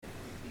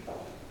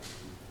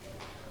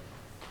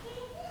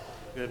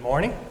Good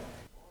morning.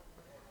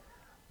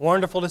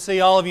 Wonderful to see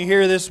all of you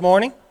here this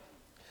morning.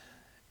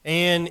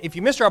 And if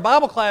you missed our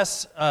Bible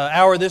class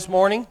hour this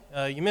morning,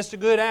 you missed a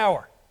good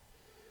hour.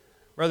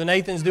 Brother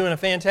Nathan's doing a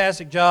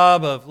fantastic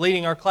job of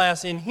leading our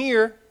class in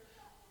here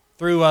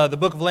through the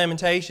Book of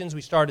Lamentations.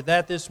 We started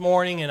that this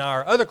morning, and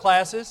our other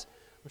classes,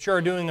 I'm sure,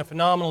 are doing a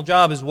phenomenal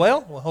job as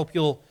well. We'll hope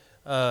you'll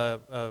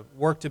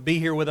work to be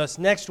here with us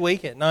next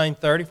week at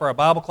 9:30 for our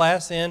Bible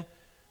class, and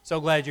so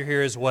glad you're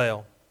here as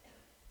well.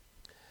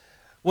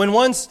 When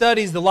one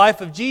studies the life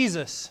of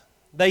Jesus,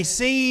 they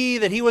see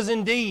that He was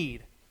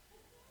indeed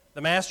the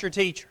master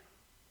teacher.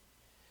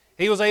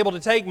 He was able to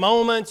take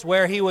moments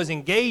where He was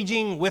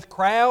engaging with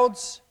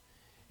crowds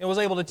and was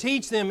able to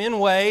teach them in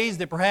ways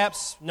that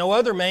perhaps no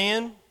other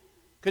man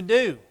could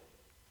do.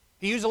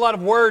 He used a lot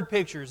of word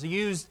pictures. He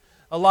used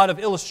a lot of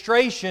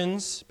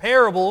illustrations,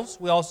 parables,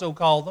 we also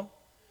call them,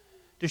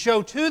 to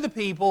show to the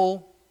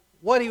people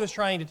what He was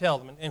trying to tell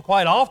them. And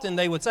quite often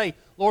they would say,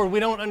 "Lord, we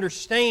don't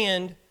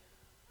understand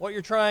what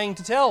you're trying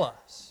to tell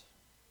us."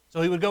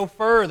 So He would go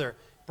further,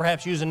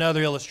 perhaps use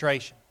another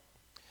illustration.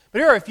 But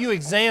here are a few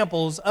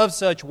examples of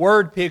such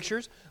word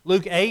pictures.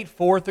 Luke 8,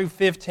 4 through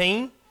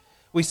 15.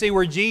 We see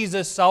where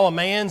Jesus saw a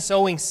man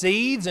sowing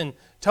seeds and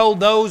told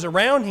those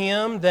around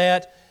Him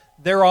that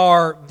there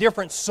are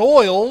different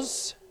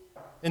soils,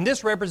 and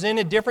this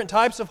represented different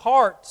types of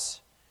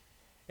hearts.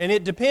 And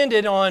it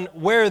depended on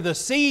where the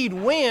seed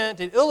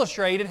went. It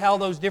illustrated how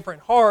those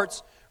different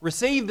hearts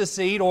received the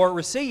seed or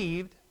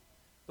received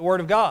the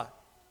Word of God.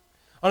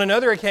 On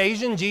another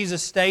occasion,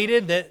 Jesus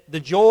stated that the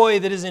joy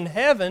that is in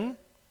heaven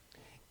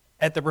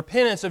at the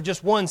repentance of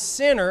just one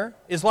sinner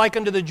is like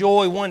unto the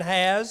joy one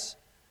has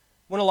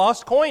when a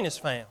lost coin is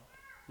found.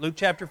 Luke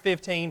chapter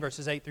 15,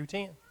 verses 8 through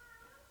 10.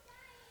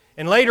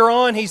 And later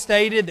on, He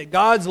stated that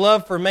God's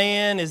love for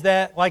man is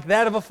like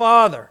that of a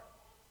father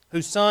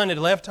whose son had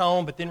left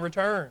home but then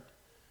returned.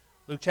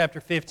 Luke chapter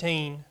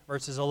 15,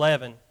 verses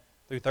 11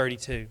 through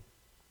 32.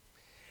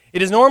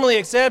 It is normally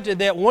accepted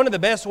that one of the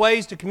best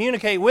ways to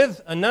communicate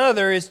with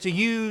another is to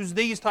use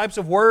these types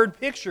of word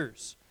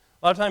pictures.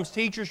 A lot of times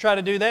teachers try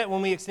to do that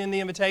when we extend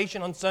the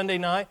invitation on Sunday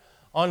night.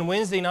 On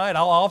Wednesday night,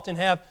 I'll often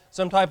have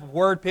some type of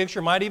word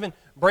picture. Might even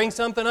bring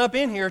something up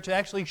in here to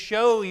actually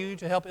show you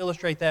to help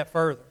illustrate that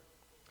further.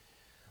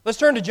 Let's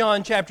turn to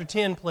John chapter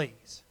 10,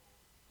 please.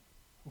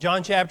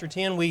 John chapter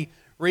 10, we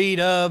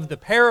read of the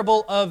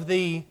parable of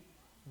the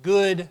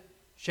Good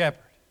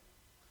Shepherd.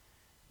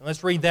 And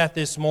let's read that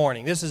this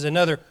morning. This is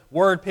another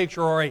word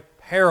picture or a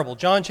parable.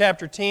 John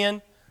chapter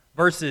 10,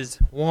 verses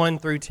 1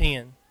 through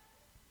 10.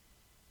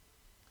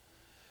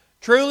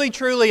 Truly,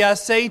 truly, I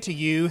say to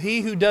you,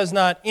 he who does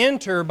not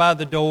enter by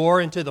the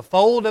door into the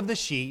fold of the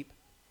sheep,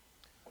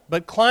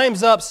 but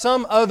climbs up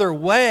some other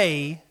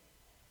way,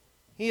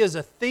 he is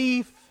a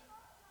thief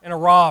and a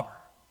robber.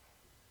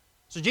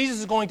 So Jesus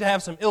is going to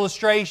have some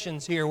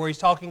illustrations here where He's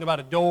talking about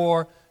a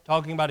door,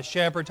 talking about a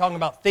shepherd, talking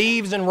about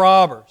thieves and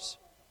robbers.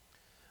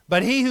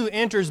 But he who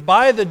enters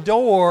by the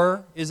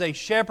door is a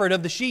shepherd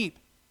of the sheep.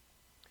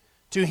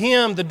 To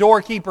him the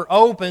doorkeeper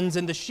opens,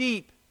 and the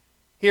sheep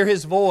hear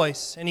his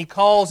voice, and he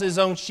calls his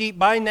own sheep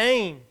by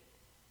name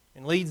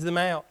and leads them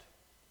out.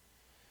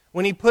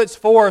 When he puts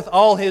forth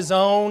all his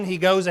own, he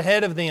goes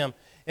ahead of them,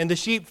 and the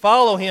sheep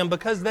follow him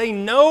because they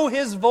know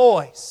his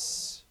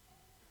voice.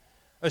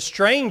 A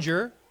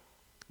stranger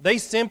they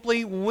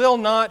simply will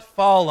not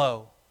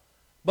follow,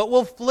 but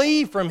will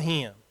flee from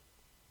him.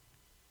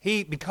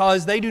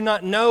 Because they do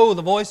not know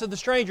the voice of the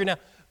stranger. Now,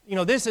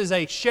 this is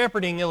a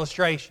shepherding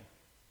illustration.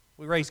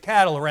 We raise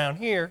cattle around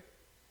here.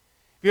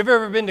 If you've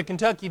ever been to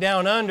Kentucky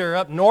Down Under,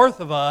 up north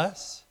of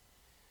us,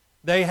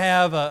 they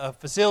have a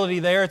facility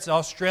there. It's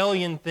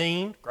Australian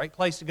themed. Great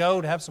place to go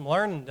to have some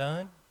learning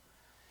done.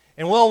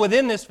 And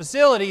within this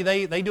facility,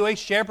 they do a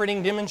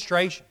shepherding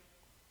demonstration.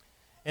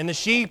 And the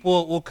sheep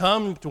will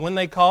come to when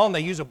they call, and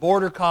they use a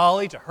border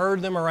collie to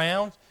herd them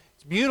around.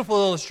 It's a beautiful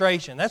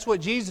illustration. That's what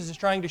Jesus is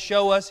trying to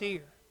show us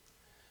here.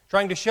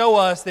 Trying to show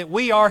us that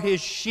we are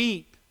His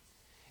sheep,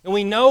 and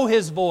we know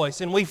His voice,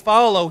 and we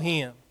follow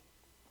Him.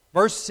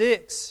 Verse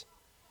 6,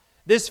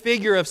 this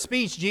figure of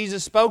speech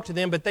Jesus spoke to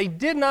them, but they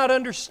did not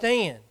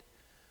understand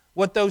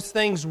what those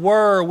things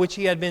were which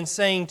He had been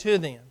saying to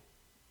them.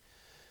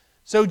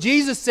 So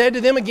Jesus said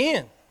to them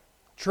again,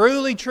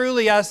 truly,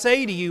 truly, I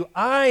say to you,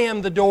 I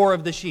am the door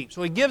of the sheep.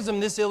 So He gives them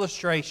this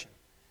illustration.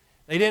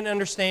 They didn't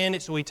understand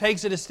it, so He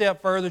takes it a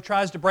step further,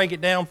 tries to break it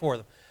down for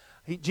them.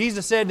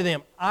 Jesus said to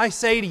them, I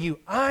say to you,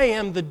 I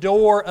am the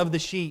door of the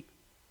sheep.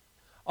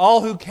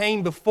 All who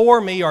came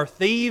before me are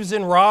thieves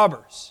and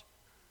robbers,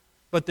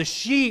 but the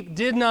sheep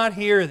did not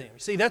hear them.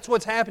 See, that's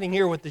what's happening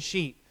here with the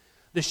sheep.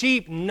 The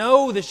sheep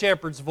know the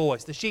shepherd's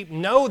voice. The sheep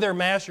know their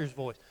master's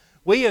voice.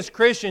 We as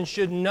Christians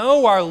should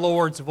know our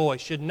Lord's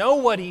voice, should know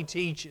what He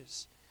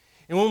teaches.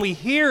 And when we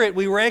hear it,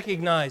 we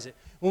recognize it.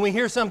 When we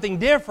hear something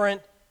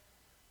different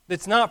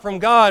that's not from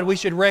God, we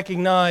should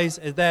recognize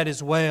that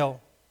as well.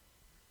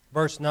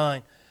 Verse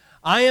 9,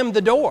 I am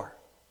the door.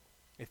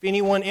 If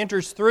anyone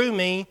enters through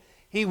me,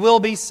 he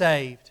will be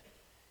saved,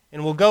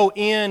 and will go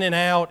in and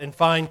out and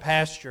find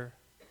pasture.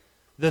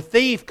 The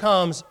thief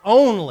comes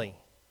only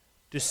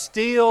to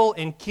steal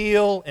and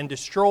kill and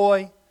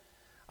destroy.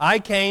 I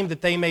came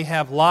that they may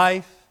have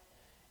life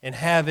and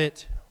have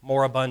it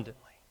more abundantly.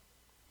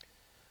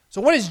 So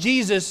what is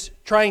Jesus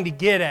trying to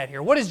get at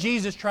here? What is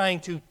Jesus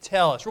trying to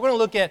tell us? We're going to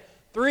look at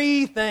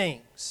three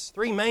things,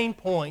 three main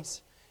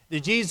points that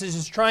Jesus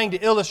is trying to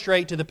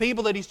illustrate to the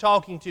people that He's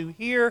talking to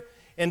here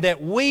and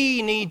that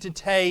we need to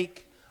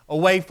take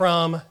away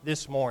from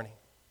this morning.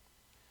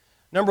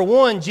 Number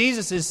one,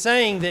 Jesus is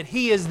saying that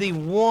He is the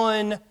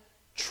one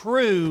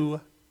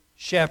true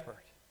shepherd.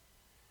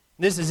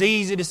 This is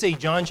easy to see.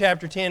 John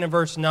chapter 10 and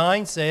verse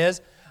 9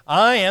 says,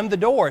 I am the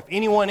door. If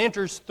anyone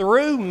enters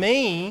through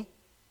me,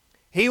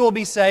 he will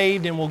be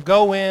saved and will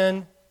go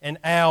in and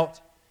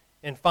out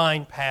and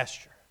find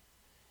pasture.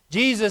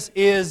 Jesus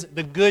is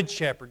the good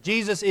shepherd.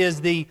 Jesus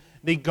is the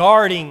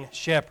guarding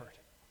shepherd.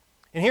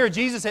 And here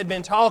Jesus had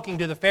been talking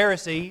to the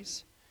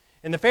Pharisees.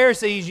 And the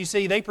Pharisees, you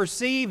see, they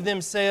perceive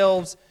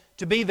themselves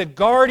to be the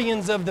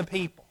guardians of the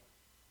people.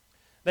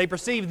 They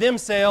perceive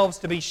themselves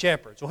to be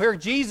shepherds. Well, here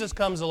Jesus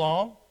comes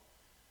along,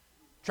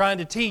 trying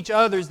to teach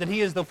others that He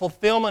is the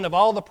fulfillment of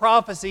all the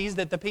prophecies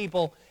that the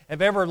people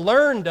have ever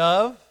learned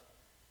of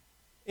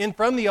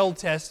from the Old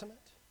Testament.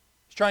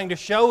 He's trying to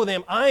show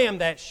them, I am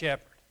that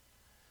shepherd.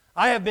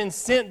 I have been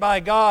sent by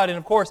God. And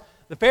of course,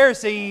 the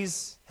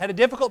Pharisees had a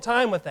difficult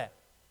time with that.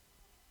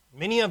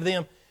 Many of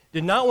them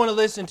did not want to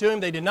listen to Him.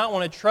 They did not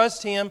want to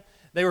trust Him.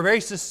 They were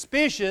very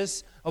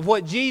suspicious of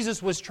what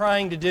Jesus was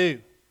trying to do.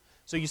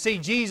 So you see,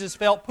 Jesus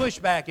felt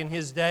pushback in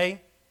His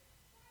day,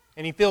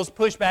 and He feels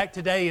pushback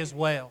today as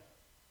well.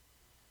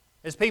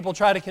 As people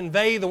try to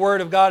convey the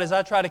Word of God, as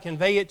I try to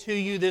convey it to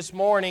you this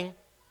morning,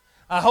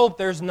 I hope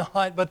there's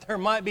not, but there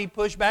might be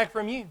pushback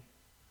from you.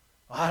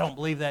 Well, I don't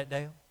believe that,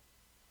 Dale.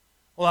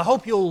 Well, I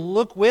hope you'll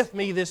look with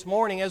me this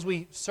morning as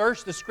we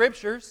search the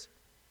Scriptures,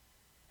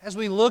 as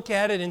we look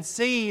at it and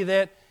see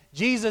that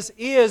Jesus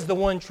is the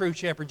one true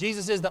shepherd.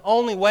 Jesus is the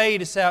only way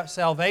to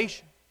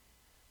salvation.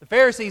 The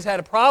Pharisees had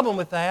a problem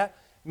with that.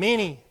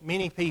 Many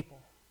people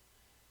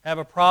have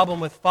a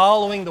problem with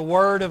following the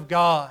Word of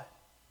God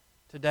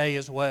today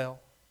as well.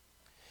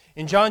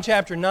 In John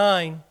chapter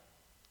 9,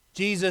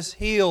 Jesus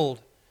healed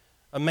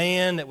a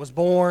man that was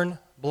born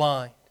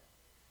blind.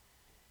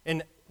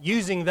 And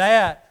using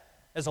that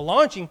as a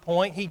launching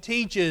point, He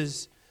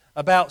teaches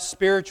about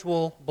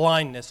spiritual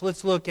blindness.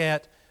 Let's look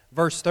at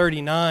verse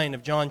 39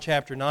 of John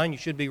chapter 9. You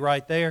should be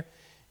right there.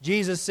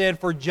 Jesus said,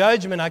 For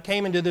judgment I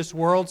came into this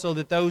world so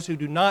that those who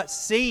do not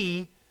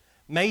see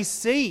may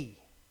see,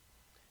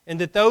 and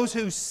that those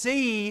who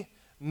see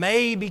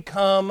may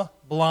become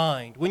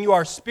blind. When you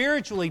are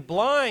spiritually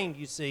blind,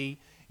 you see,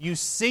 you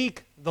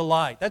seek the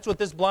light. That's what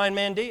this blind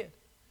man did.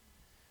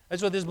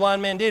 That's what this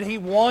blind man did. He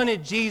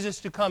wanted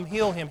Jesus to come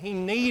heal him. He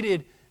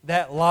needed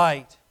that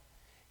light.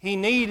 He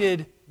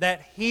needed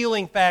that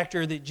healing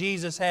factor that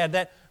Jesus had,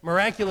 that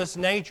miraculous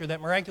nature,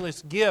 that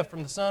miraculous gift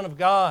from the Son of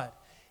God.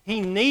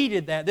 He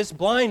needed that. This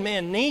blind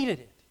man needed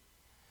it.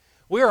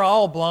 We are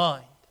all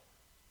blind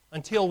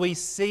until we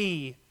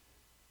see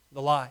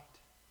the light.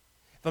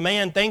 If a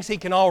man thinks he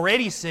can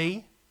already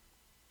see,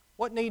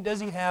 what need does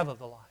he have of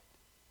the light?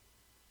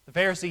 The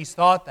Pharisees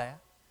thought that.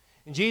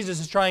 And Jesus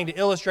is trying to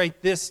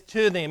illustrate this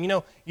to them. You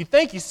know, you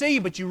think you see,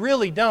 but you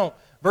really don't.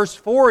 Verse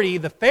 40,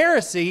 the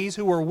Pharisees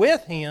who were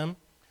with Him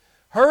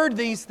heard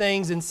these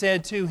things and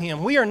said to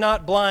Him, We are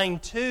not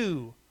blind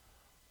too,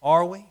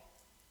 are we?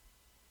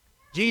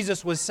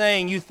 Jesus was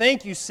saying, you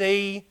think you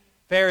see,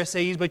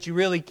 Pharisees, but you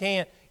really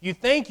can't. You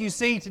think you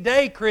see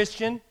today,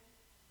 Christian,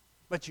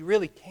 but you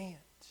really can't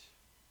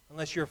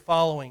unless you're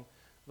following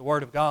the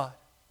Word of God.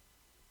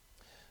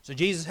 So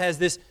Jesus has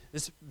this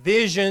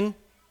vision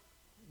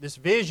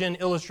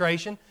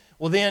illustration.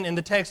 Well, then in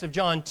the text of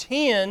John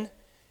 10,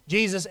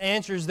 Jesus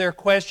answers their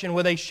question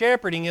with a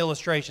shepherding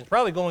illustration. It's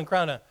probably going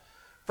kind of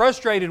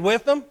frustrated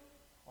with them.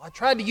 Well, I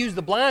tried to use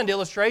the blind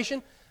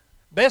illustration.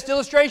 Best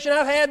illustration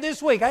I've had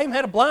this week. I even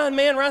had a blind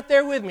man right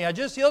there with me. I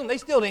just healed them. They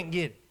still didn't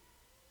get it.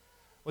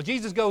 Well,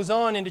 Jesus goes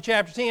on into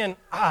chapter 10.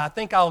 I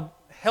think I'll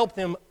help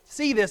them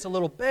see this a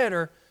little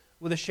better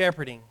with a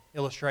shepherding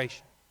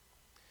illustration.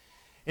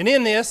 And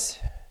in this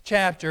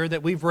chapter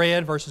that we've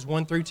read, verses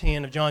 1 through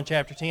 10 of John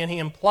chapter 10, He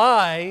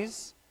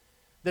implies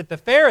that the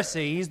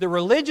Pharisees, the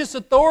religious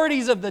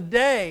authorities of the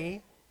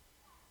day,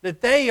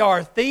 that they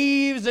are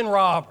thieves and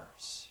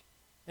robbers,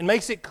 and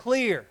makes it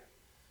clear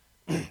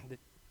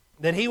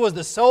that He was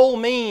the sole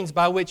means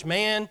by which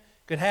man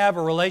could have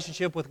a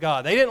relationship with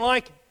God. They didn't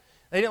like it.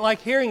 They didn't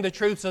like hearing the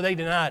truth, so they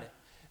denied it.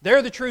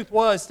 There the truth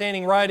was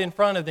standing right in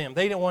front of them.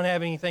 They didn't want to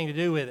have anything to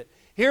do with it.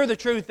 Here the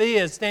truth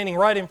is standing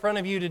right in front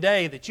of you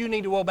today that you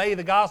need to obey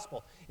the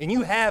gospel, and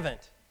you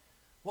haven't.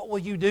 What will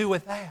you do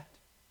with that?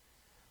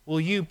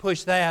 Will you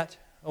push that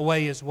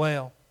away as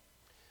well?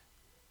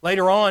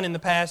 Later on in the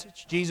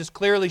passage, Jesus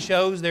clearly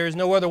shows there is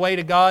no other way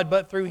to God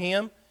but through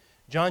Him.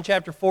 John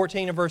chapter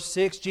 14 and verse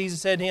 6,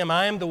 Jesus said to him,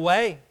 I am the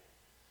way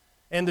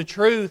and the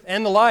truth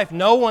and the life.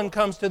 No one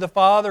comes to the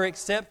Father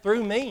except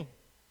through me.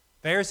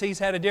 Pharisees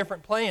had a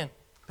different plan.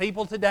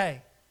 People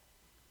today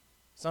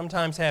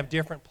sometimes have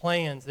different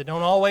plans that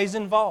don't always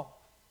involve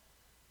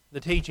the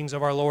teachings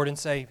of our Lord and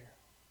Savior.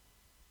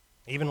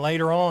 Even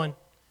later on,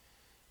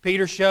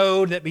 Peter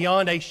showed that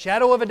beyond a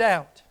shadow of a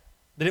doubt,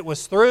 that it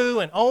was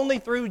through and only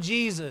through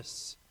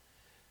Jesus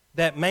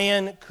that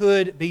man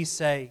could be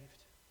saved.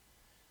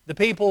 The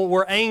people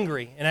were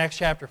angry in Acts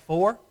chapter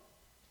 4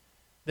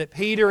 that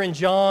Peter and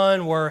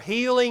John were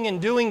healing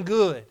and doing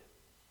good.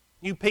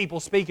 You people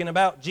speaking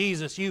about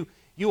Jesus, you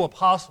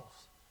apostles,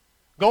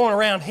 going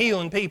around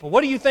healing people.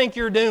 What do you think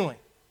you're doing?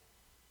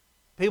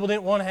 People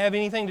didn't want to have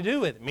anything to do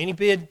with it. Many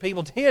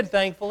people did,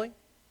 thankfully.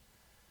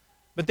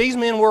 But these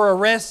men were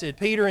arrested,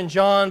 Peter and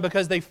John,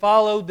 because they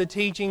followed the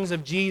teachings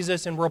of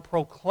Jesus and were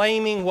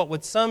proclaiming what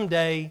would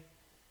someday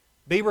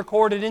be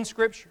recorded in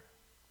Scripture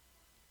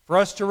for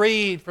us to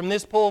read from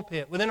this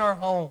pulpit within our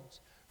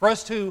homes, for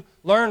us to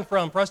learn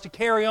from, for us to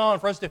carry on,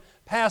 for us to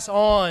pass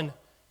on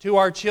to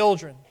our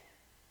children.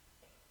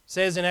 It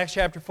says in Acts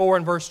chapter 4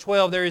 and verse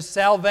 12, there is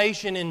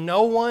salvation in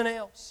no one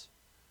else,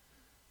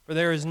 for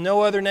there is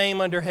no other name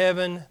under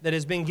heaven that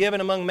has been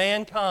given among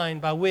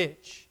mankind by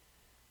which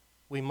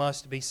we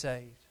must be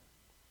saved.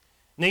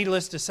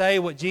 Needless to say,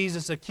 what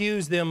Jesus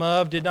accused them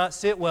of did not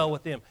sit well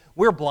with them.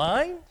 We're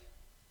blind?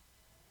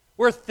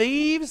 We're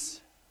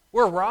thieves?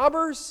 We're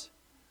robbers?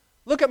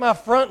 Look at my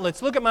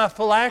frontlets. Look at my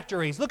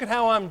phylacteries. Look at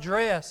how I'm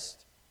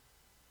dressed.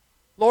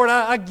 Lord,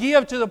 I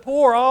give to the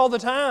poor all the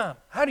time.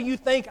 How do you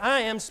think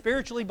I am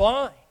spiritually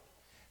blind?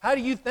 How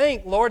do you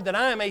think, Lord, that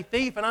I am a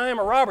thief and I am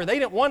a robber? They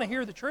didn't want to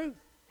hear the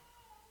truth.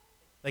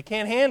 They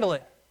can't handle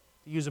it,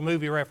 to use a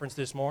movie reference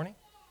this morning.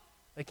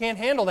 They can't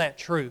handle that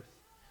truth.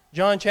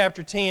 John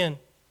chapter 10,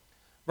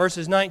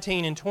 verses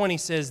 19 and 20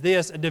 says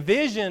this, a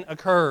division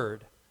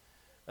occurred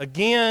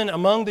again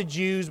among the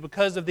Jews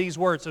because of these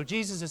words. So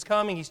Jesus is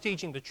coming, He's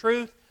teaching the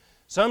truth.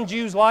 Some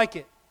Jews like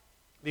it.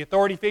 The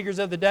authority figures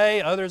of the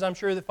day, others I'm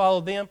sure that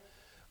followed them.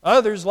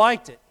 Others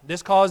liked it.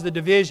 This caused the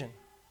division.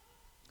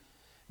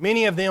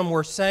 Many of them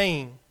were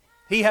saying,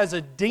 He has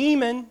a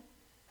demon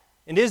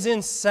and is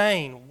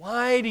insane.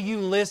 Why do you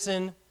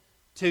listen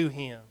to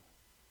Him?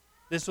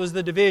 This was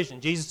the division.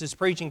 Jesus is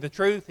preaching the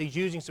truth. He's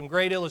using some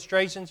great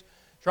illustrations,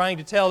 trying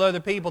to tell other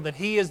people that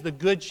He is the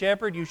good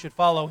shepherd. You should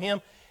follow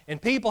Him.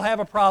 And people have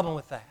a problem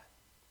with that.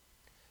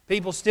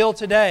 People still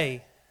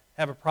today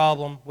have a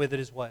problem with it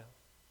as well.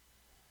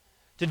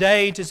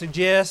 Today, to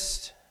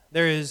suggest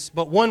there is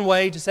but one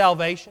way to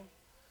salvation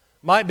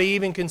might be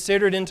even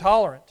considered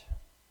intolerant.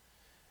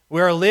 We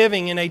are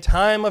living in a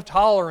time of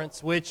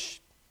tolerance, which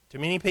to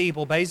many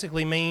people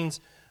basically means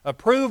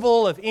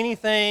approval of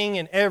anything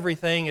and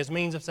everything as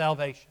means of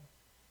salvation,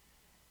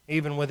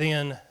 even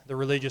within the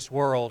religious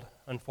world,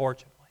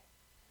 unfortunately.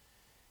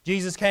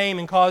 Jesus came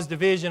and caused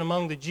division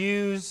among the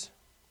Jews.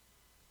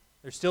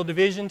 There's still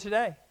division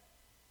today.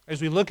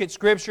 As we look at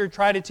Scripture,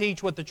 try to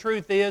teach what the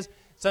truth is,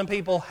 some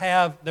people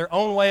have their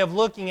own way of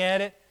looking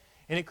at it,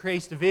 and it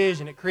creates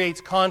division, it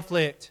creates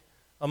conflict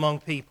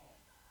among people.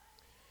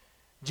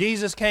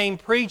 Jesus came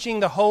preaching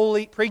the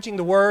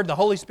Word. The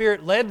Holy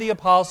Spirit led the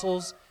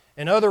apostles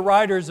and other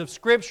writers of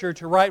Scripture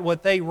to write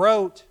what they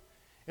wrote,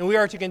 and we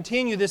are to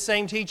continue this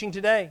same teaching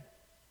today.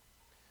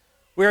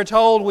 We are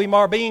told we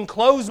are being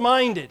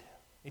closed-minded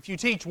if you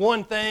teach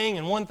one thing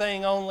and one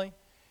thing only.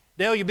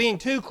 Dale, you're being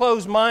too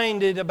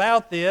closed-minded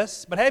about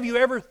this, but have you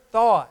ever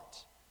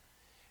thought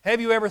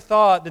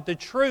that the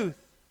truth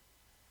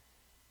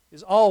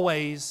is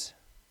always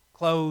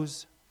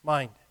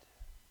closed-minded?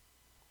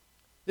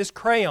 This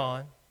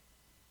crayon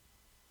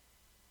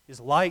is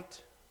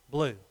light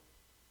blue.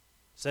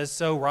 Says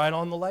so right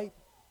on the label.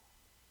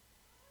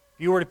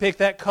 If you were to pick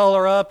that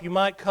color up, you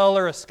might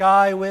color a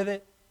sky with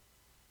it.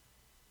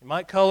 You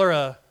might color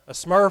a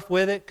Smurf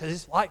with it because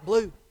it's light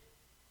blue.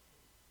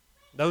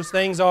 Those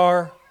things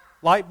are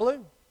light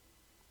blue.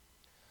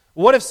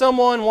 What if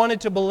someone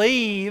wanted to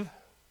believe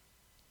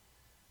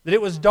that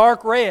it was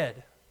dark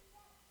red?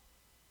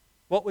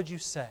 What would you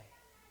say?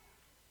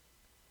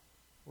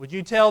 Would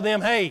you tell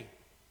them, hey,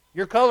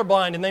 you're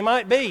colorblind? And they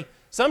might be.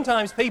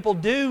 Sometimes people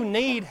do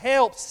need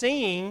help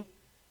seeing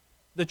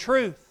the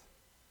truth,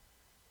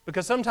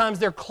 because sometimes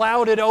they're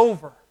clouded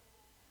over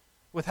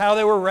with how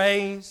they were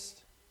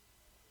raised,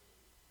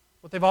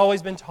 what they've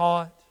always been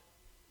taught,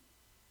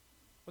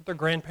 what their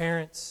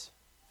grandparents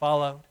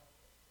followed.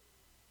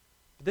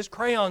 But this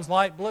crayon's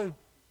light blue.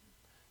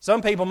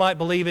 Some people might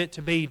believe it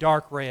to be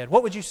dark red.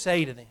 What would you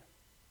say to them?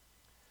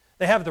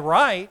 They have the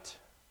right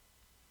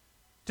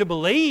to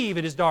believe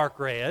it is dark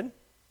red.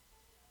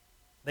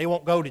 They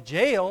won't go to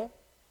jail.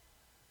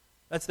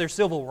 That's their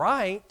civil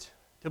right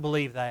to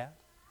believe that.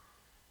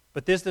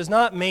 But this does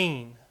not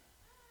mean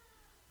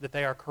that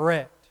they are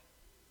correct.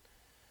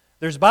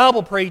 There's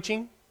Bible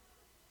preaching,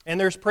 and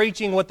there's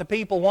preaching what the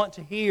people want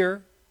to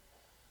hear.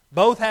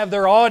 Both have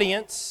their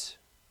audience,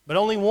 but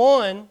only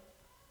one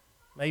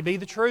may be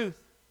the truth.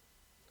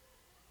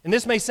 And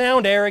this may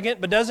sound arrogant,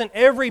 but doesn't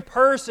every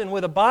person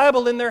with a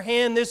Bible in their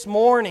hand this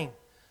morning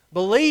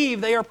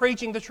believe they are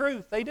preaching the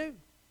truth? They do.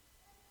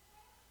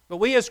 But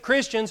we as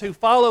Christians who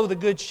follow the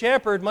Good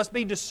Shepherd must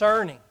be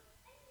discerning.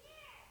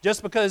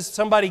 Just because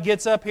somebody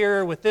gets up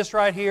here with this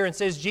right here and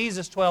says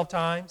Jesus 12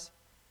 times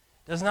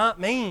does not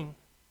mean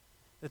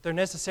that they're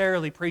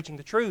necessarily preaching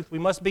the truth. We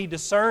must be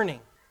discerning.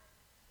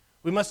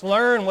 We must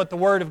learn what the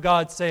Word of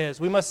God says.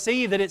 We must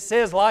see that it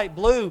says light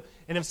blue,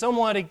 and if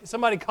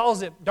somebody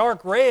calls it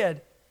dark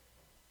red,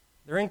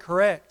 they're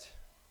incorrect.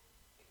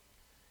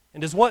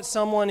 And does what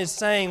someone is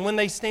saying when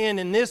they stand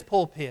in this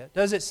pulpit,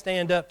 does it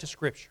stand up to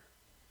Scripture?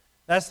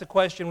 That's the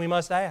question we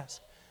must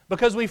ask.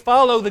 Because we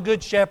follow the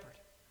Good Shepherd.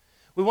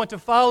 We want to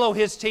follow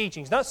His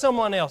teachings, not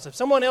someone else. If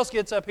someone else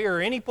gets up here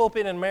or any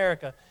pulpit in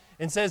America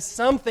and says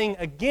something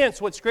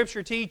against what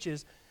Scripture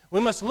teaches,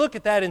 we must look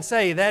at that and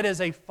say that is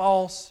a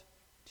false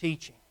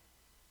teaching.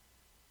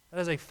 That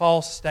is a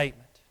false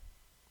statement.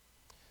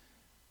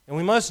 And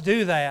we must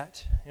do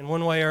that in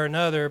one way or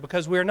another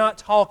because we are not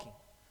talking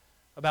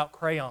about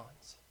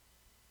crayons.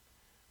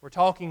 We're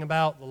talking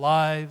about the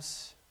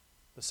lives,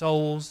 the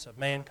souls of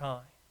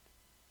mankind.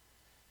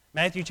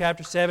 Matthew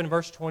chapter 7,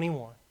 verse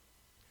 21.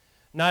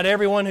 Not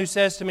everyone who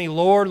says to me,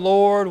 Lord,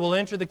 Lord, will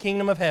enter the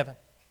kingdom of heaven,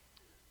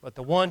 but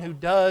the one who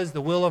does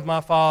the will of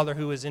my Father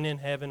who is in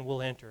heaven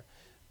will enter.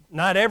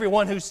 Not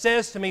everyone who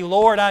says to me,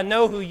 Lord, I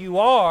know who you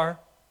are,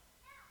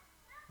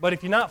 but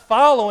if you're not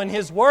following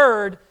His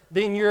Word,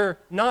 then you're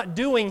not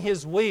doing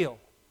His will.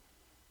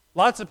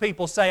 Lots of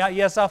people say,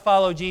 yes, I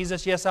follow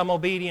Jesus, yes, I'm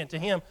obedient to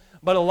Him,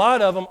 but a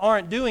lot of them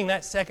aren't doing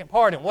that second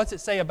part. And what's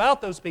it say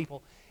about those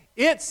people?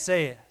 It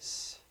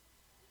says,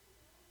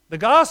 the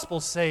gospel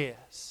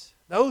says,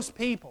 those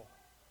people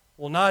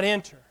will not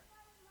enter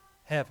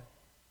heaven.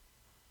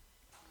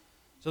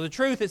 So the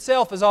truth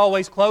itself is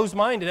always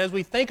closed-minded. As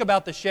we think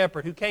about the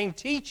shepherd who came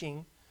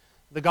teaching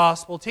the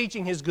gospel,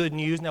 teaching His good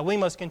news, now we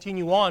must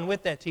continue on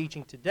with that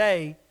teaching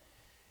today.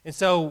 And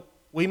so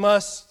we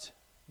must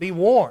be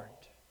warned.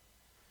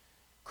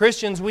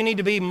 Christians, we need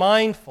to be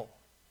mindful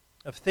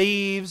of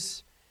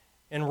thieves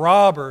and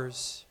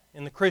robbers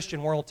in the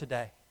Christian world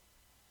today.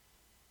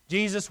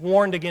 Jesus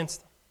warned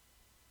against them.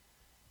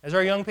 As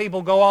our young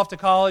people go off to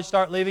college,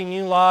 start living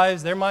new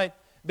lives, there might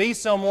be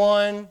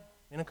someone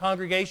in a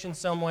congregation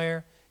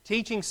somewhere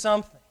teaching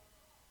something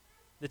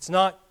that's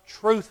not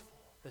truthful,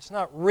 that's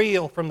not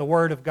real from the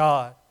Word of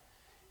God.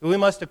 We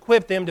must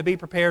equip them to be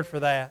prepared for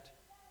that.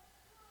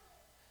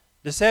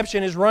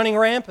 Deception is running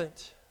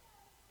rampant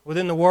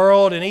within the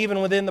world and even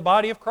within the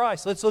body of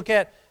Christ. Let's look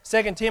at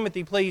 2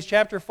 Timothy, please,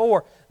 chapter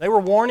 4. They were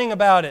warning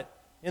about it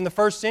in the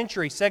first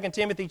century, 2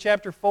 Timothy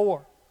chapter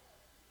 4.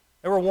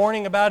 They were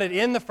warning about it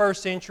in the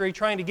first century,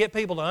 trying to get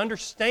people to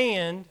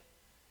understand.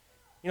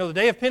 You know, the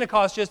day of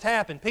Pentecost just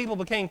happened. People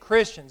became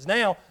Christians.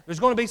 Now, there's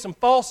going to be some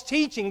false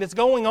teaching that's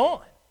going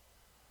on.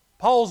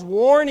 Paul's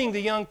warning the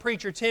young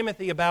preacher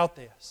Timothy about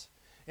this.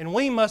 And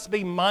we must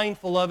be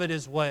mindful of it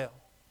as well.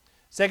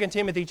 2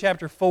 Timothy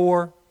chapter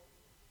 4,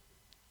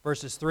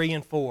 verses 3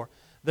 and 4.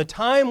 The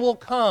time will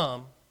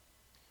come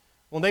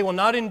when they will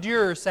not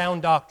endure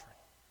sound doctrine.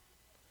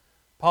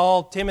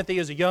 Timothy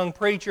is a young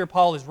preacher.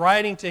 Paul is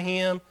writing to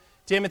him.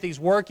 Timothy's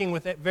working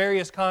with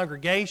various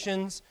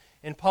congregations.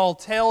 And Paul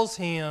tells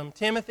him,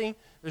 Timothy,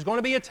 there's going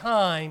to be a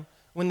time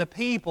when the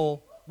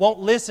people won't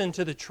listen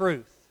to the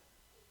truth.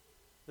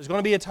 There's going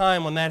to be a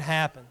time when that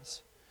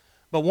happens.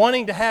 But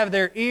wanting to have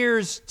their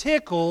ears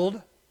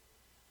tickled,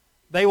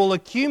 they will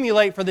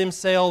accumulate for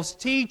themselves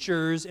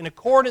teachers in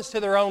accordance to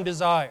their own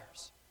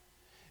desires.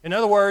 In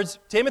other words,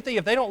 Timothy,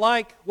 if they don't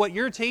like what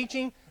you're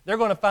teaching, they're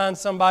going to find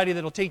somebody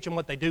that will teach them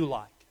what they do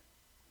like.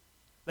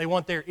 They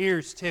want their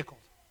ears tickled.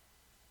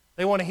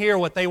 They want to hear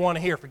what they want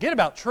to hear. Forget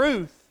about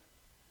truth.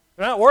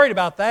 They're not worried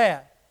about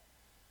that.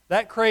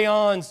 That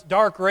crayon's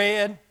dark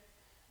red.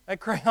 That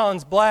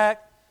crayon's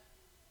black.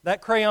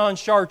 That crayon's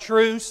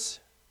chartreuse.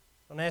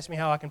 Don't ask me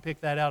how I can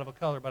pick that out of a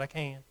color, but I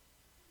can.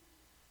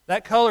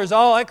 That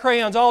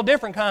crayon's all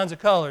different kinds of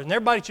colors, and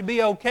everybody should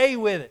be okay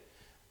with it.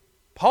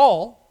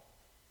 Paul,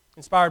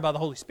 inspired by the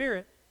Holy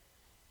Spirit,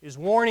 is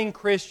warning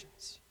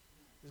Christians.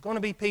 There's going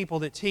to be people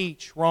that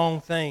teach wrong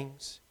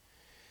things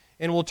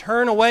and will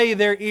turn away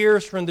their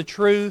ears from the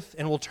truth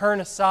and will turn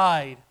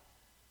aside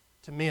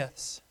to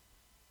myths.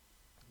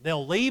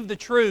 They'll leave the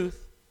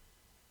truth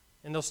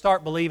and they'll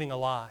start believing a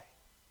lie.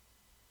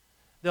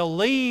 They'll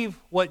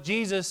leave what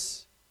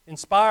Jesus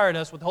inspired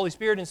us, what the Holy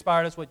Spirit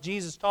inspired us, what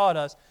Jesus taught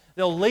us.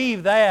 They'll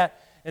leave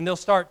that and they'll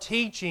start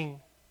teaching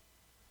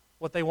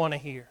what they want to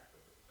hear.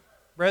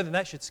 Brethren,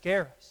 that should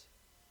scare us.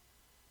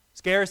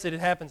 Scare us that it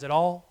happens at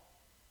all.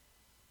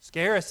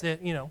 Scare us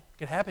that, it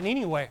could happen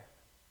anywhere.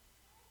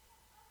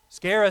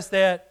 Scare us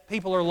that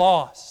people are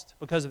lost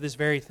because of this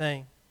very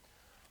thing.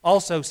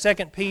 Also, 2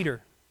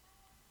 Peter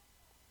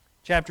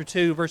chapter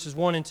 2, verses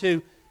 1 and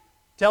 2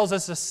 tells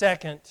us a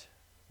second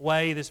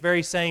way, this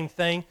very same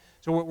thing.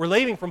 So we're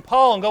leaving from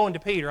Paul and going to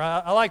Peter.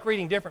 I like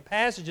reading different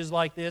passages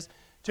like this.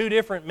 Two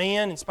different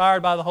men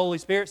inspired by the Holy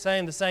Spirit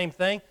saying the same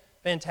thing.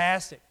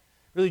 Fantastic.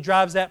 Really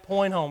drives that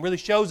point home. Really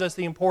shows us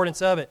the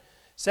importance of it.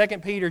 2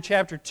 Peter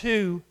chapter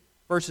 2,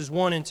 verses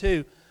 1 and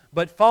 2.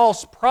 But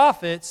false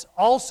prophets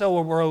also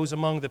arose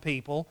among the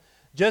people,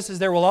 just as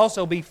there will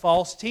also be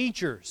false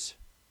teachers.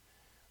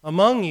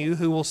 among you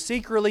who will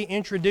secretly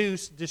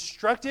introduce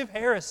destructive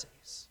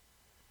heresies.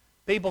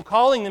 People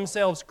calling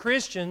themselves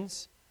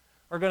Christians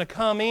are going to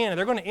come in and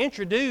they're going to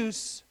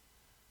introduce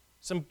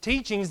some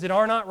teachings that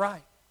are not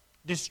right.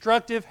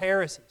 Destructive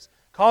heresies,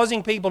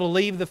 causing people to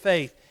leave the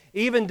faith,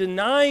 even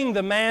denying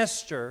the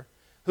Master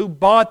who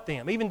bought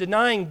them, even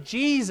denying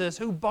Jesus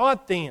who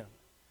bought them,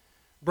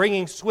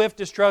 bringing swift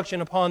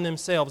destruction upon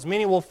themselves.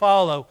 Many will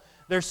follow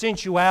their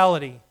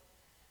sensuality,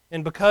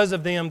 and because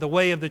of them, the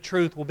way of the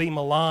truth will be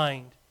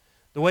maligned.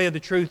 The way of the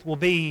truth will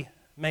be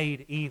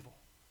made evil.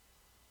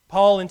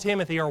 Paul and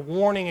Timothy are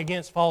warning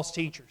against false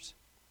teachers.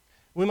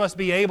 We must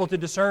be able to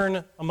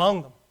discern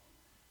among them.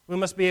 We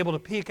must be able to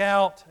pick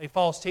out a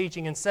false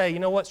teaching and say, you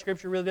know what,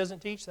 Scripture really doesn't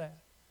teach that.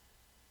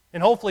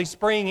 And hopefully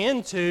spring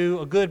into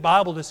a good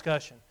Bible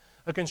discussion,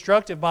 a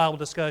constructive Bible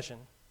discussion.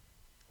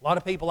 A lot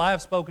of people I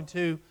have spoken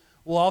to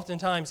will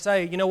oftentimes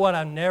say, you know what,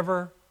 I've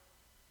never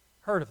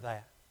heard of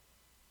that.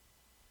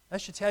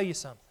 That should tell you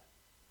something.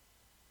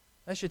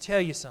 That should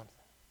tell you something.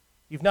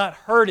 You've not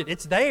heard it.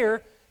 It's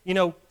there. You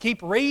know,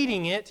 keep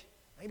reading it.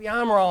 Maybe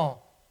I'm wrong.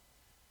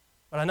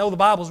 But I know the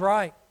Bible's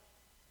right.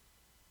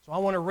 So I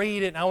want to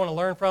read it and I want to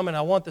learn from it. And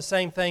I want the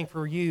same thing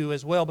for you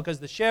as well, because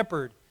the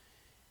shepherd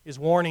is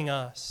warning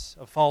us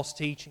of false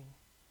teaching,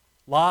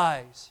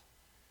 lies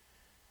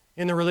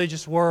in the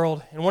religious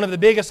world. And one of the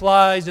biggest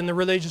lies in the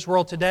religious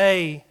world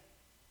today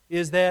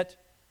is that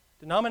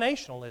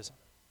denominationalism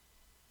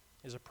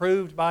is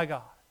approved by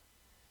God.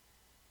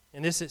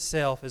 And this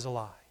itself is a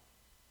lie.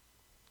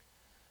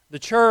 The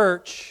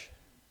church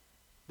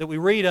that we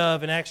read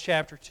of in Acts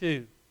chapter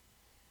 2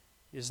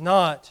 is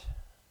not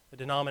a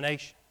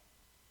denomination.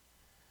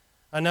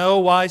 I know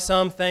why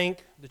some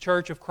think the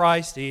Church of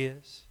Christ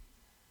is.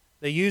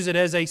 They use it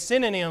as a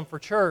synonym for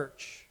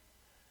church,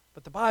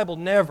 but the Bible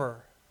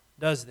never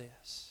does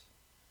this.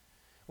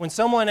 When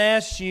someone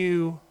asks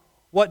you,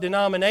 what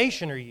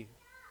denomination are you?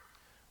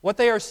 What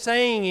they are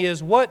saying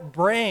is, what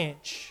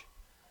branch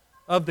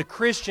of the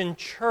Christian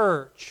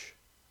church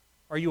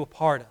are you a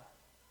part of?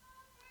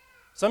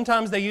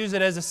 Sometimes they use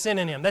it as a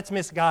synonym. That's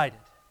misguided.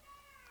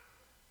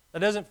 That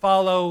doesn't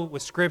follow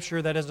with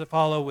Scripture. That doesn't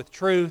follow with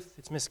truth.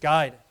 It's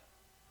misguided.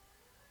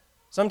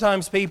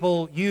 Sometimes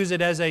people use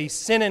it as a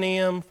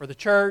synonym for the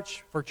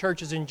church, for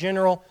churches in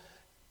general.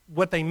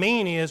 What they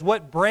mean is,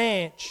 what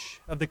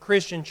branch of the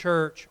Christian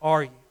church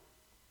are you?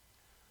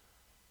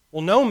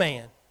 Well, no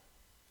man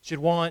should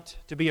want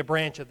to be a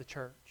branch of the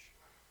church.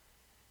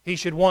 He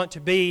should want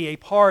to be a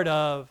part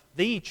of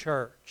the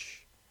church.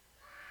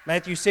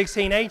 Matthew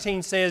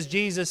 16:18 says,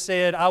 Jesus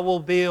said, I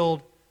will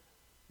build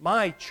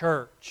my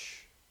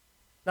church.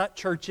 Not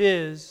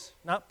churches,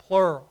 not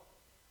plural.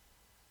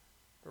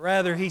 But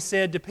rather, He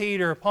said to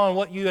Peter, upon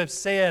what you have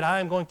said, I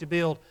am going to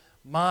build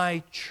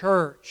my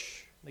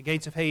church. The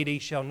gates of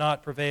Hades shall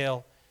not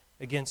prevail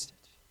against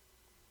it.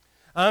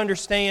 I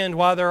understand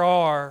why there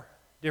are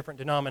different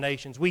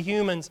denominations. We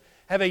humans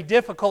have a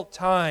difficult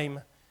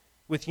time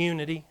with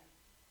unity.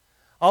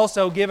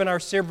 Also, given our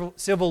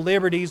civil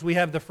liberties, we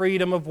have the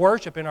freedom of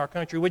worship in our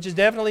country, which is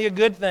definitely a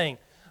good thing.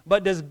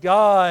 But does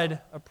God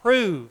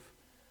approve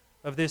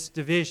of this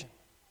division?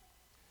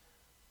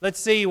 Let's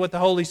see what the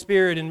Holy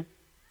Spirit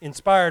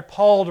inspired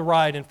Paul to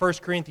write in 1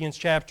 Corinthians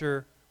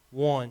chapter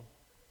 1.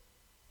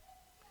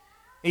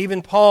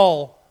 Even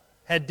Paul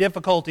had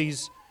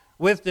difficulties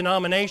with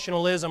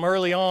denominationalism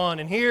early on,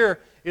 and here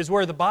is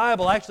where the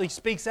Bible actually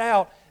speaks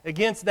out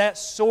against that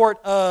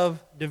sort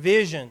of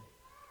division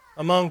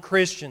among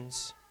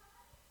Christians.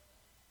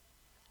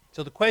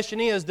 So the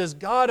question is, does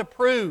God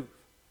approve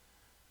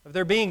of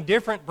there being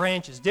different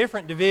branches,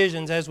 different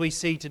divisions as we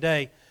see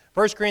today?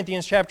 1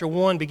 Corinthians chapter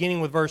 1,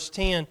 beginning with verse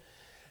 10.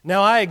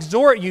 Now I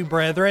exhort you,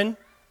 brethren,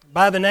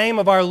 by the name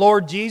of our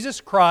Lord Jesus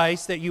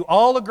Christ, that you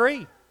all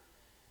agree,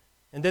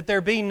 and that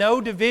there be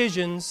no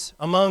divisions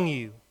among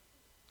you,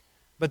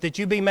 but that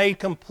you be made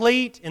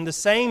complete in the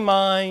same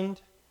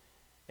mind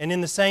and in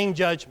the same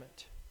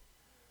judgment.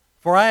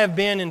 For I have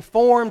been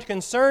informed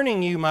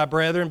concerning you, my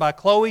brethren, by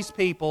Chloe's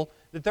people,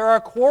 that there are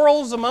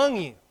quarrels among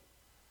you.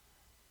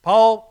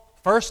 Paul,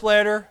 first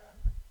letter,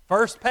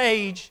 first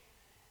page,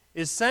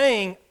 is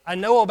saying, I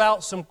know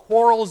about some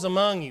quarrels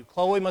among you.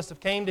 Chloe must have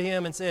came to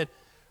him and said,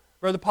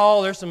 Brother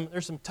Paul, there's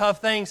some tough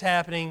things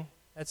happening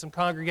at some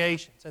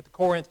congregations, at the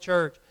Corinth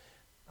church.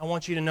 I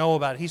want you to know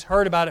about it. He's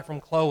heard about it from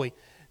Chloe.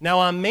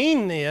 Now I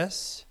mean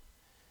this,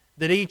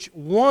 that each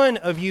one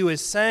of you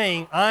is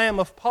saying, I am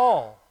of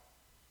Paul,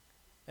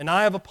 and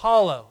I of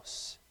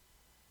Apollos,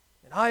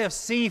 and I of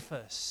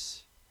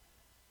Cephas,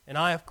 and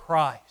I of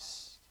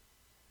Christ.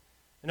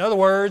 In other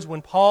words,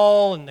 when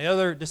Paul and the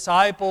other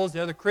disciples,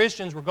 the other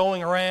Christians were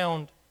going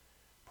around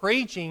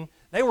preaching,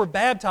 they were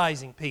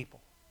baptizing people,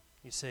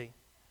 you see.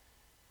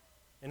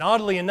 And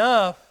oddly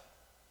enough,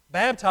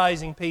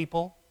 baptizing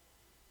people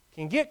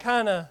can get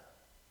kind of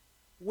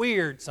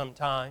weird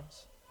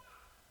sometimes.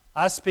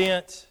 I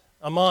spent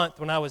a month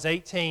when I was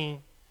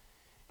 18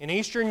 in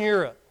Eastern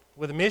Europe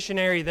with a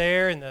missionary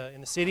there in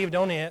the city of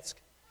Donetsk,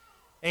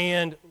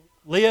 and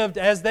lived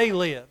as they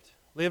lived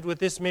with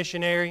this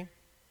missionary.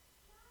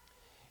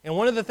 And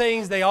one of the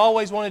things they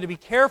always wanted to be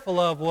careful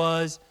of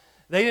was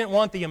they didn't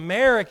want the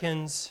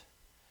Americans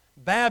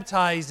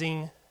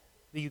baptizing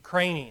the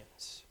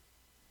Ukrainians.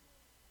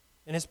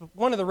 And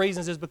one of the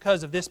reasons is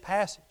because of this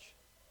passage.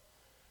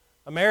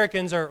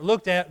 Americans are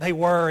looked at, they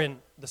were in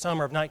the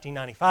summer of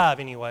 1995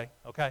 anyway,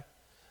 okay?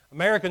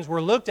 Americans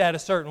were looked at a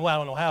certain way, I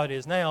don't know how it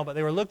is now, but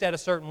they were looked at a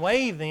certain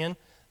way then.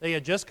 They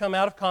had just come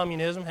out of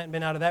communism, hadn't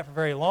been out of that for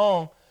very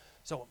long.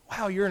 So,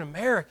 wow, you're an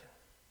American.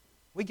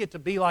 We get to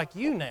be like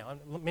you now.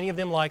 Many of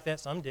them liked that,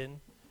 some didn't.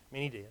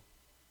 Many did.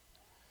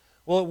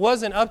 Well, it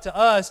wasn't up to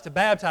us to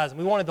baptize them.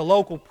 We wanted the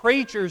local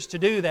preachers to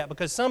do that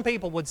because some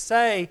people would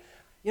say,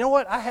 you know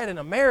what, I had an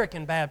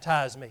American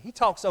baptize me. He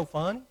talks so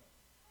funny.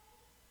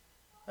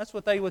 That's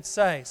what they would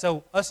say.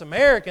 So us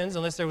Americans,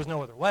 unless there was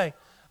no other way,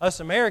 us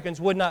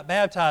Americans would not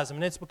baptize them,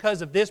 and it's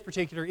because of this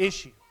particular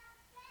issue.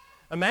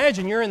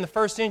 Imagine you're in the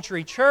first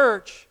century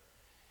church,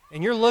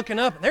 and you're looking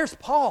up, and there's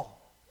Paul.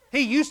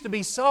 He used to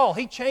be Saul.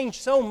 He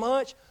changed so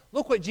much.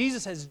 Look what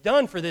Jesus has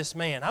done for this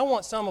man. I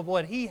want some of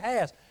what he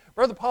has.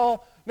 Brother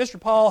Paul, Mr.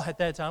 Paul at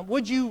that time,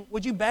 would you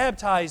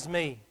baptize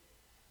me?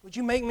 Would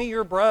you make me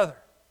your brother?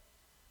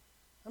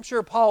 I'm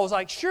sure Paul was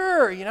like,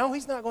 sure,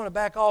 he's not going to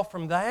back off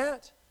from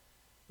that.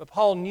 But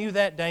Paul knew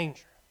that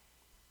danger.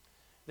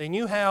 They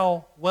knew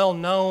how well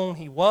known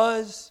he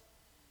was,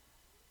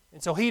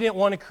 and so he didn't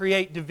want to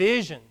create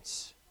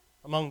divisions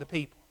among the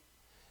people.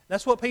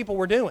 That's what people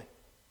were doing.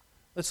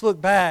 Let's look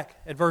back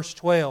at verse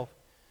 12.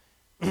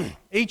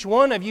 Each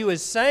one of you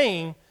is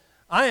saying,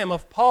 I am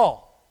of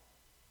Paul.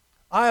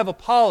 I have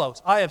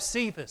Apollos, I have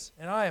Cephas,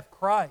 and I have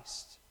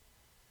Christ.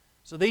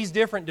 So these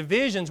different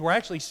divisions were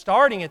actually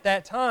starting at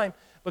that time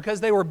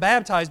because they were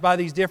baptized by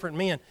these different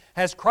men.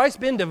 Has Christ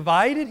been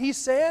divided, he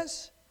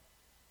says?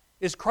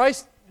 Is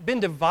Christ been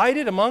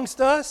divided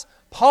amongst us?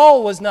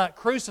 Paul was not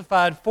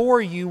crucified for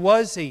you,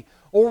 was he?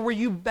 Or were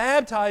you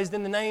baptized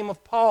in the name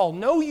of Paul?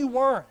 No, you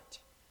weren't.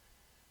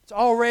 It's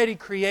already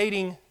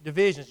creating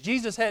divisions.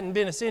 Jesus hadn't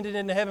been ascended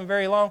into heaven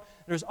very long.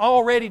 There's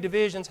already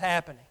divisions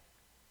happening.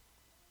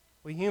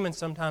 We humans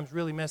sometimes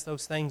really mess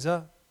those things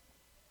up.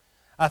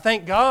 I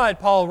thank God,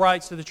 Paul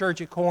writes to the church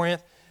at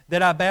Corinth,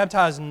 that I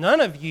baptize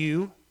none of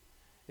you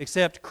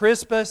except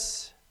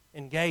Crispus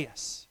and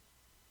Gaius.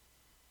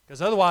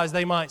 Because otherwise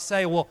they might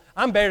say, well,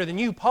 I'm better than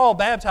you. Paul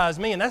baptized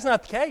me, and that's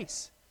not the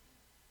case.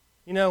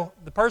 The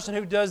person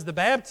who does the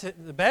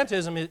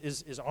baptism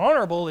is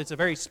honorable. It's a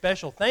very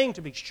special thing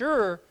to be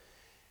sure.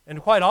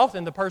 And quite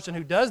often the person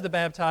who does the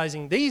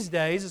baptizing these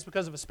days is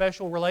because of a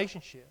special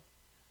relationship.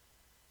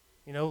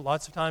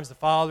 Lots of times the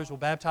fathers will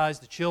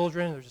baptize the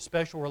children. There's a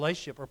special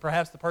relationship, or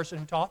perhaps the person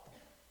who taught them.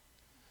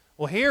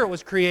 Well, here it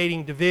was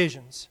creating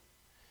divisions.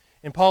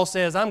 And Paul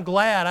says, I'm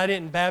glad I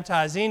didn't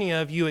baptize any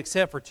of you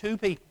except for two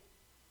people.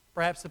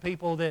 Perhaps the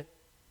people that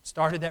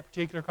started that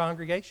particular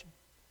congregation.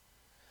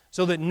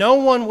 So that no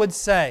one would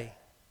say,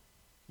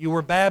 you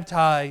were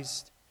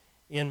baptized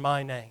in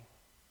my name.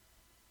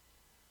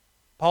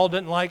 Paul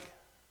didn't like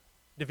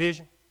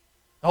division.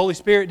 The Holy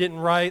Spirit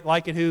didn't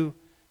like it who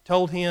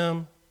told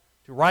him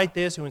to write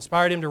this, who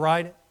inspired him to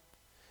write it.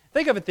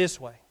 Think of it this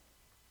way.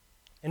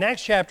 In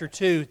Acts chapter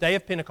 2, day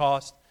of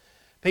Pentecost,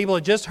 people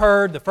had just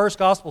heard the first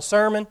gospel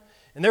sermon,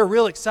 and they were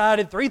real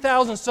excited.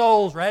 3,000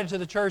 souls were added to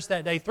the church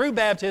that day through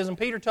baptism.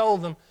 Peter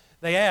told them,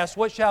 they asked,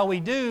 what shall we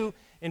do?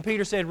 And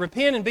Peter said,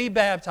 repent and be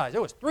baptized.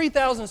 There was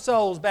 3,000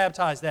 souls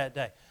baptized that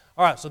day.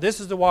 All right, so this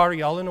is the water.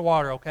 Y'all in the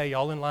water, okay?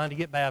 Y'all in line to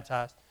get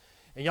baptized.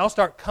 And y'all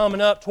start coming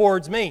up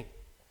towards me,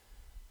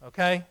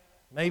 okay?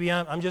 Maybe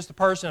I'm just a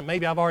person.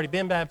 Maybe I've already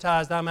been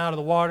baptized. I'm out of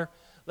the water.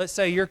 Let's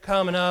say you're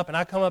coming up, and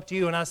I come up to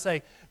you, and I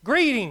say,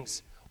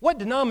 greetings. What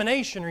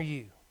denomination are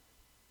you?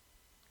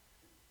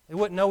 They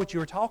wouldn't know what you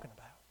were talking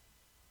about.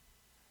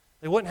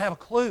 They wouldn't have a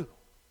clue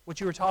what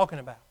you were talking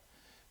about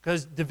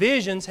because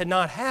divisions had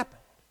not happened.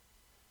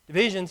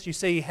 Divisions, you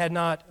see, had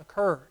not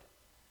occurred.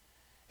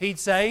 He'd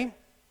say,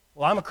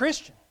 well, I'm a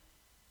Christian.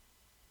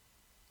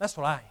 That's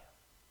what I am.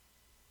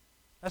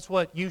 That's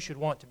what you should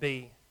want to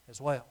be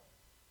as well.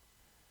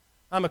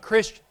 I'm a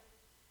Christian.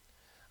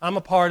 I'm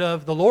a part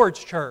of the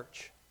Lord's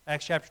church.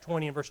 Acts chapter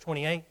 20 and verse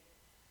 28.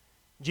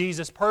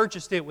 Jesus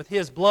purchased it with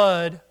His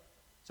blood,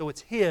 so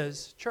it's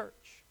His church.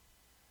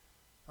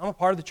 I'm a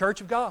part of the church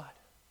of God.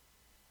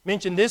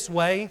 Mentioned this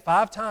way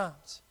 5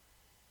 times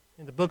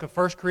in the book of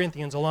 1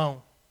 Corinthians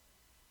alone.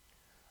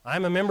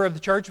 I'm a member of the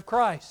church of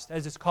Christ,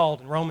 as it's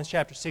called in Romans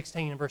chapter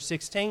 16 and verse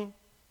 16.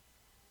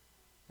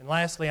 And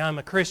lastly, I'm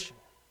a Christian.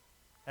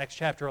 Acts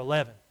chapter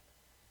 11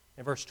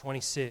 and verse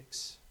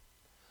 26.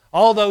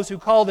 All those who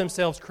call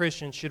themselves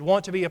Christians should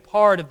want to be a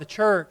part of the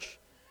church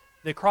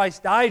that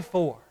Christ died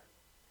for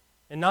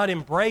and not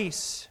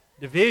embrace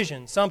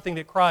division, something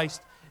that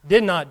Christ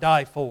did not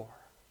die for.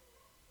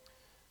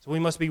 So we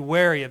must be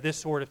wary of this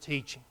sort of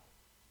teaching.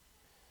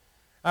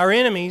 Our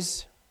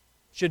enemies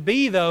should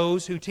be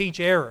those who teach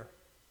error.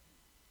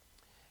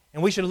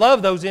 And we should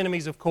love those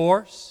enemies, of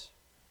course.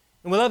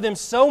 And we love them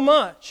so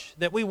much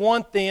that we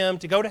want them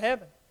to go to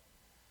heaven.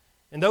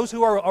 And those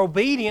who are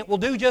obedient will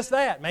do just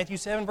that. Matthew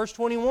 7, verse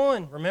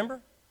 21,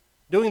 remember?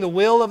 Doing the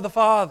will of the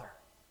Father.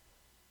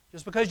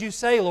 Just because you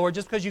say, Lord,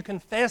 just because you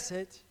confess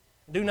it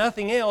and do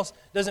nothing else,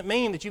 doesn't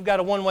mean that you've got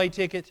a one-way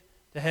ticket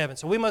to heaven.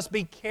 So we must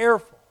be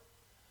careful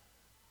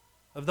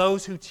of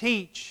those who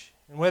teach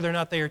and whether or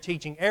not they are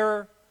teaching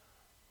error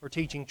or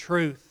teaching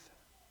truth.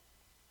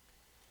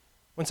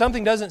 When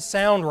something doesn't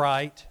sound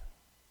right,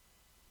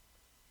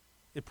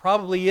 it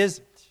probably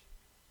isn't.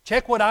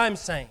 Check what I'm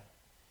saying.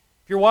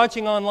 If you're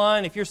watching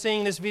online, if you're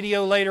seeing this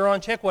video later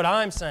on, check what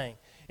I'm saying.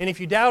 And if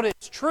you doubt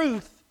its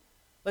truth,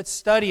 let's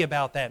study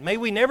about that. May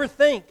we never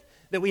think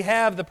that we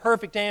have the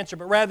perfect answer,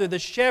 but rather the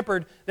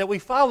shepherd that we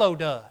follow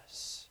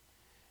does.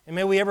 And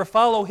may we ever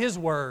follow His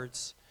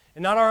words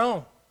and not our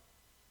own.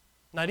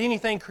 Not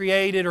anything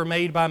created or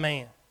made by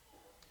man.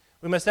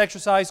 We must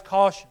exercise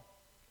caution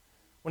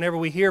whenever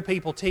we hear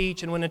people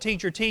teach, and when a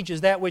teacher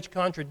teaches that which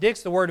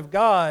contradicts the Word of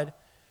God,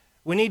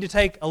 we need to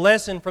take a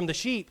lesson from the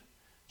sheep.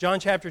 John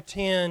chapter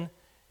 10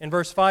 and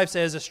verse 5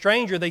 says, "A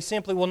stranger they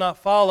simply will not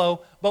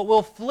follow, but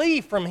will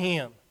flee from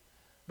him,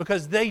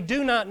 because they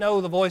do not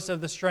know the voice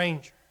of the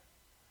stranger."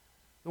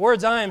 The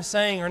words I am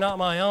saying are not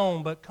my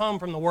own, but come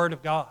from the Word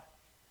of God.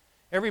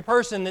 Every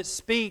person that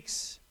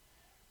speaks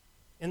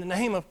in the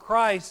name of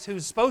Christ,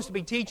 who's supposed to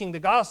be teaching the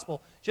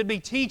gospel, should be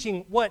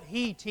teaching what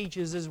He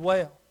teaches as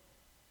well.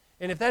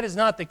 And if that is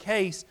not the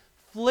case,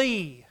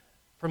 flee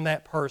from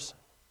that person.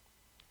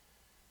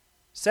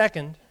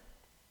 Second,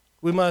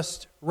 we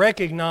must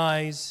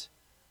recognize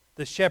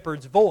the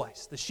shepherd's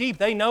voice. The sheep,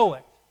 they know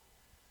it.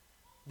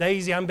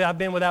 Daisy, I've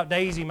been without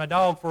Daisy, my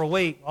dog, for a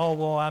week. Oh,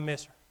 boy, I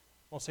miss her.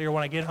 I'll see her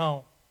when I get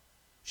home.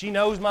 She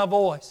knows my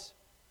voice.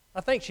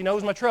 I think she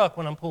knows my truck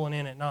when I'm pulling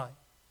in at night.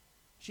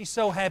 She's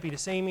so happy to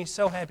see me,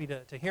 so happy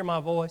to hear my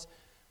voice.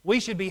 We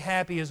should be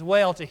happy as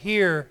well to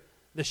hear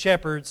the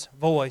shepherd's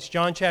voice.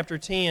 John chapter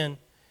 10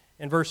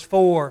 and verse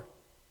 4,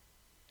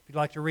 if you'd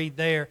like to read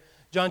there.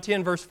 John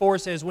 10 verse 4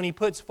 says, "When He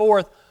puts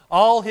forth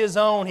all His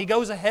own, He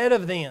goes ahead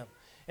of them,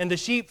 and the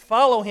sheep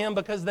follow Him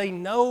because they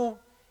know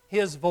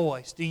His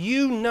voice." Do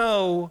you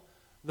know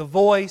the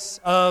voice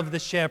of the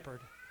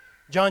shepherd?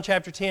 John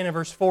chapter 10 and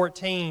verse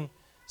 14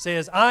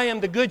 says, "I am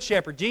the good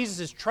shepherd." Jesus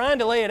is trying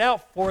to lay it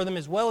out for them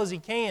as well as He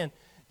can.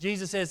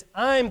 Jesus says,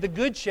 "I am the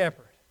good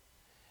shepherd,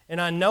 and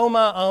I know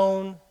my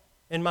own,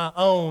 and my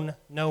own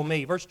know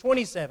me." Verse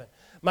 27,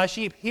 "My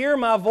sheep hear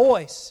my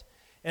voice,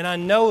 and I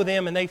know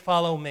them, and they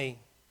follow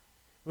me."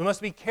 We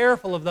must be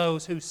careful of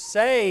those who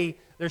say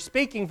they're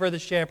speaking for the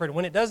shepherd.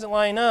 When it doesn't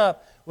line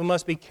up, we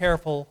must be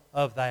careful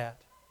of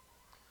that.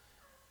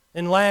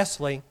 And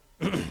lastly,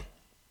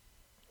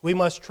 we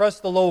must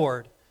trust the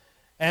Lord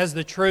as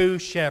the true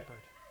shepherd.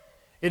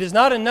 It is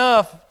not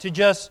enough to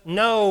just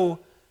know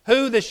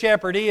who the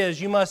shepherd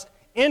is. You must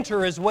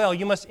enter as well.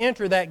 You must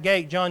enter that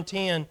gate. John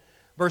 10,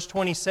 verse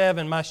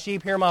 27, "My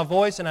sheep hear my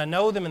voice, and I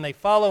know them, and they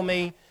follow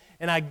me,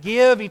 and I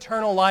give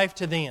eternal life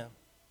to them.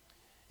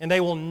 And they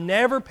will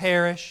never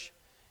perish,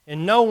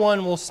 and no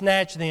one will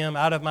snatch them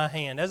out of my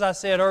hand." As I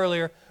said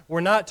earlier, we're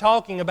not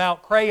talking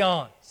about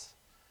crayons.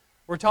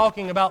 We're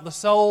talking about the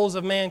souls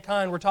of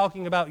mankind. We're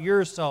talking about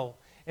your soul.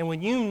 And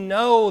when you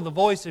know the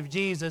voice of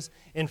Jesus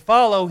and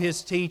follow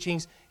His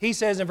teachings, He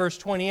says in verse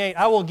 28,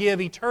 "I will give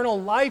eternal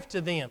life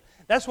to them."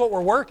 That's what we're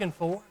working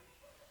for.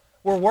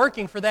 We're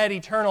working for that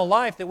eternal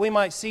life, that we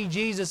might see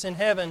Jesus in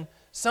heaven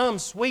some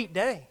sweet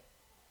day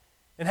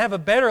and have a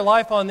better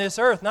life on this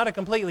earth. Not a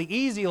completely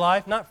easy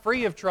life, not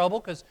free of trouble,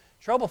 because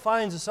trouble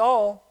finds us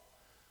all,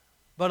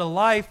 but a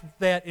life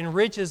that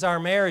enriches our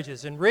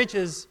marriages,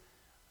 enriches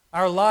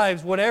our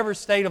lives, whatever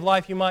state of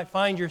life you might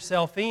find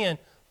yourself in.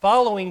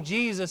 Following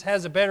Jesus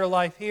has a better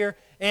life here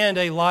and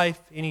a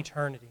life in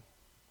eternity.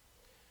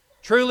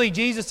 Truly,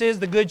 Jesus is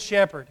the Good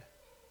Shepherd,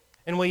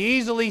 and we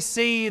easily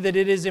see that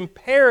it is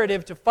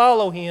imperative to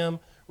follow Him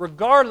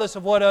regardless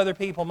of what other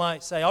people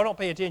might say. Oh, don't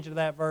pay attention to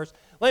that verse.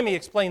 Let me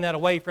explain that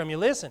away from you.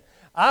 Listen,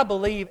 I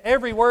believe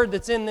every word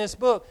that's in this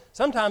book.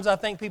 Sometimes I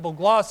think people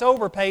gloss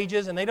over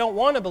pages and they don't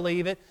want to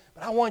believe it,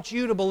 but I want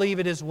you to believe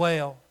it as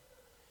well.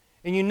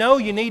 And you know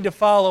you need to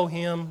follow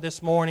Him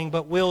this morning,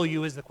 but will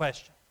you is the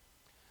question.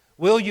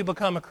 Will you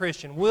become a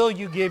Christian? Will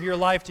you give your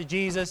life to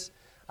Jesus?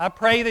 I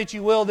pray that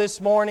you will this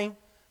morning.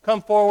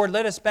 Come forward,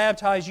 let us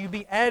baptize you,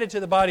 be added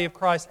to the body of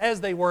Christ as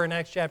they were in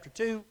Acts chapter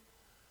 2.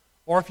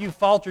 Or if you've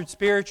faltered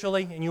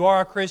spiritually and you are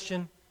a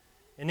Christian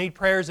and need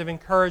prayers of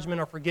encouragement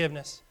or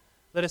forgiveness,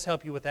 let us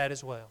help you with that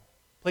as well.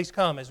 Please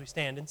come as we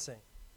stand and sing.